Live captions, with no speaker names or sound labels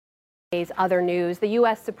Other news, the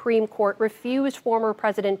U.S. Supreme Court refused former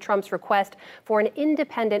President Trump's request for an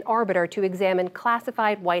independent arbiter to examine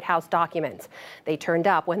classified White House documents. They turned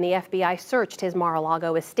up when the FBI searched his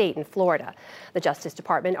Mar-a-Lago estate in Florida. The Justice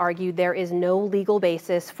Department argued there is no legal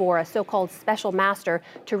basis for a so-called special master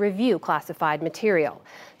to review classified material.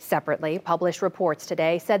 Separately, published reports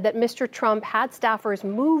today said that Mr. Trump had staffers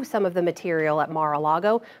move some of the material at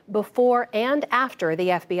Mar-a-Lago before and after the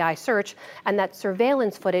FBI search, and that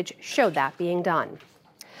surveillance footage showed that being done.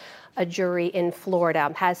 A jury in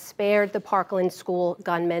Florida has spared the Parkland school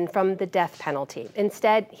gunman from the death penalty.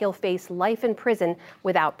 Instead, he'll face life in prison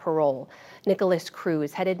without parole. Nicholas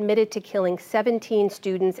Cruz had admitted to killing 17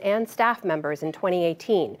 students and staff members in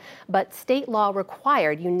 2018, but state law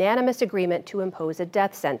required unanimous agreement to impose a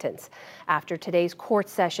death sentence. After today's court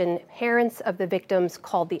session, parents of the victims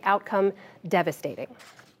called the outcome devastating.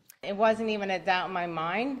 It wasn't even a doubt in my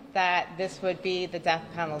mind that this would be the death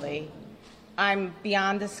penalty. I'm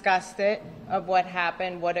beyond disgusted of what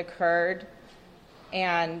happened, what occurred,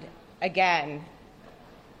 and again,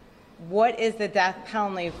 what is the death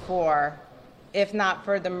penalty for, if not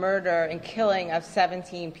for the murder and killing of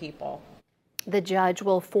 17 people? The judge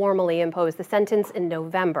will formally impose the sentence in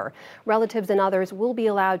November. Relatives and others will be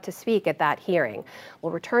allowed to speak at that hearing.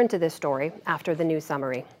 We'll return to this story after the news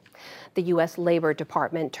summary. The U.S. Labor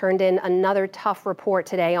Department turned in another tough report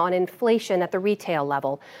today on inflation at the retail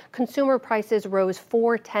level. Consumer prices rose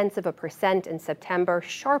 0.4% in September,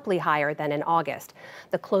 sharply higher than in August.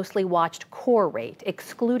 The closely watched core rate,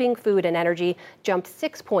 excluding food and energy, jumped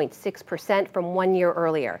 6.6% from 1 year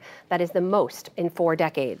earlier. That is the most in 4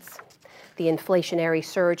 decades. The inflationary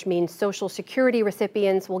surge means Social Security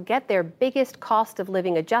recipients will get their biggest cost of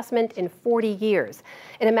living adjustment in 40 years.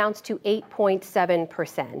 It amounts to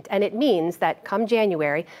 8.7%, and it means that come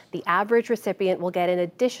January, the average recipient will get an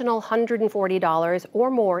additional $140 or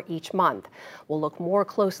more each month. We'll look more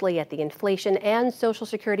closely at the inflation and Social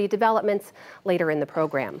Security developments later in the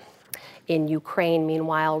program. In Ukraine,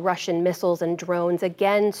 meanwhile, Russian missiles and drones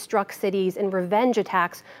again struck cities in revenge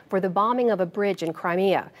attacks for the bombing of a bridge in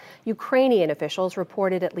Crimea. Ukrainian officials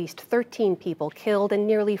reported at least 13 people killed and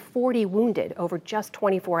nearly 40 wounded over just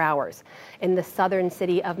 24 hours. In the southern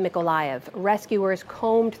city of Mykolaiv, rescuers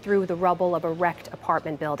combed through the rubble of a wrecked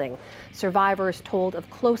apartment building. Survivors told of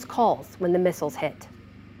close calls when the missiles hit.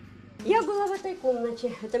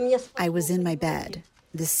 I was in my bed.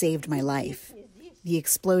 This saved my life. The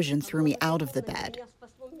explosion threw me out of the bed.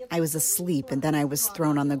 I was asleep and then I was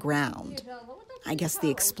thrown on the ground. I guess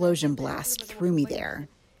the explosion blast threw me there.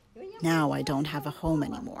 Now I don't have a home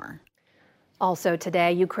anymore. Also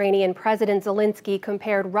today, Ukrainian President Zelensky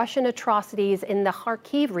compared Russian atrocities in the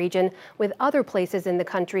Kharkiv region with other places in the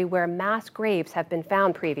country where mass graves have been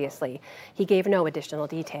found previously. He gave no additional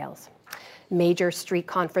details. Major street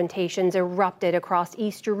confrontations erupted across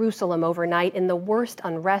East Jerusalem overnight in the worst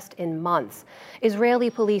unrest in months. Israeli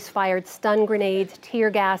police fired stun grenades, tear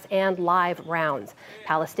gas, and live rounds.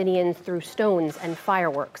 Palestinians threw stones and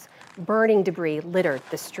fireworks. Burning debris littered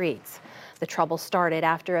the streets. The trouble started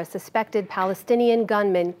after a suspected Palestinian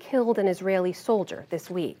gunman killed an Israeli soldier this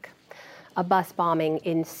week. A bus bombing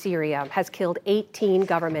in Syria has killed 18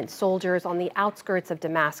 government soldiers on the outskirts of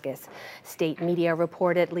Damascus. State media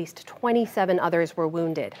report at least 27 others were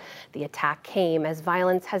wounded. The attack came as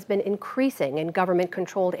violence has been increasing in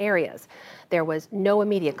government-controlled areas. There was no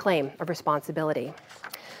immediate claim of responsibility.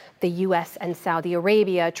 The U.S. and Saudi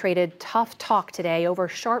Arabia traded tough talk today over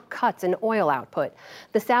sharp cuts in oil output.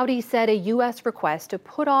 The Saudis said a U.S. request to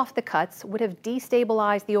put off the cuts would have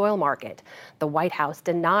destabilized the oil market. The White House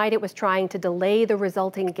denied it was trying to delay the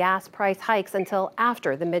resulting gas price hikes until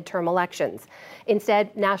after the midterm elections.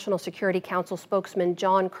 Instead, National Security Council spokesman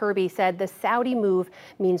John Kirby said the Saudi move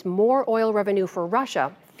means more oil revenue for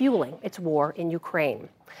Russia, fueling its war in Ukraine.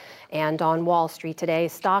 And on Wall Street today,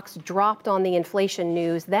 stocks dropped on the inflation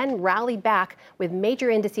news, then rallied back with major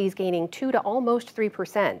indices gaining 2 to almost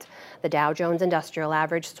 3%. The Dow Jones Industrial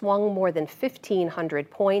Average swung more than 1,500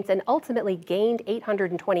 points and ultimately gained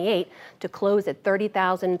 828 to close at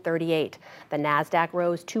 30,038. The Nasdaq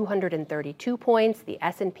rose 232 points. The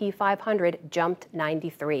S&P 500 jumped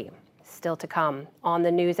 93. Still to come on the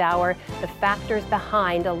NewsHour, the factors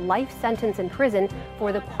behind a life sentence in prison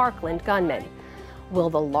for the Parkland gunman. Will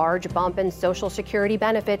the large bump in Social Security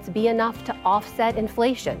benefits be enough to offset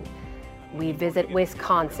inflation? We visit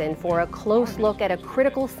Wisconsin for a close look at a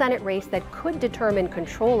critical Senate race that could determine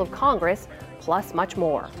control of Congress, plus much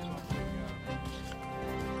more.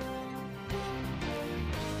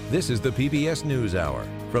 This is the PBS NewsHour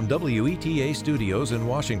from WETA Studios in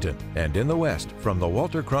Washington and in the West from the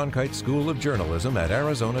Walter Cronkite School of Journalism at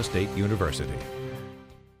Arizona State University.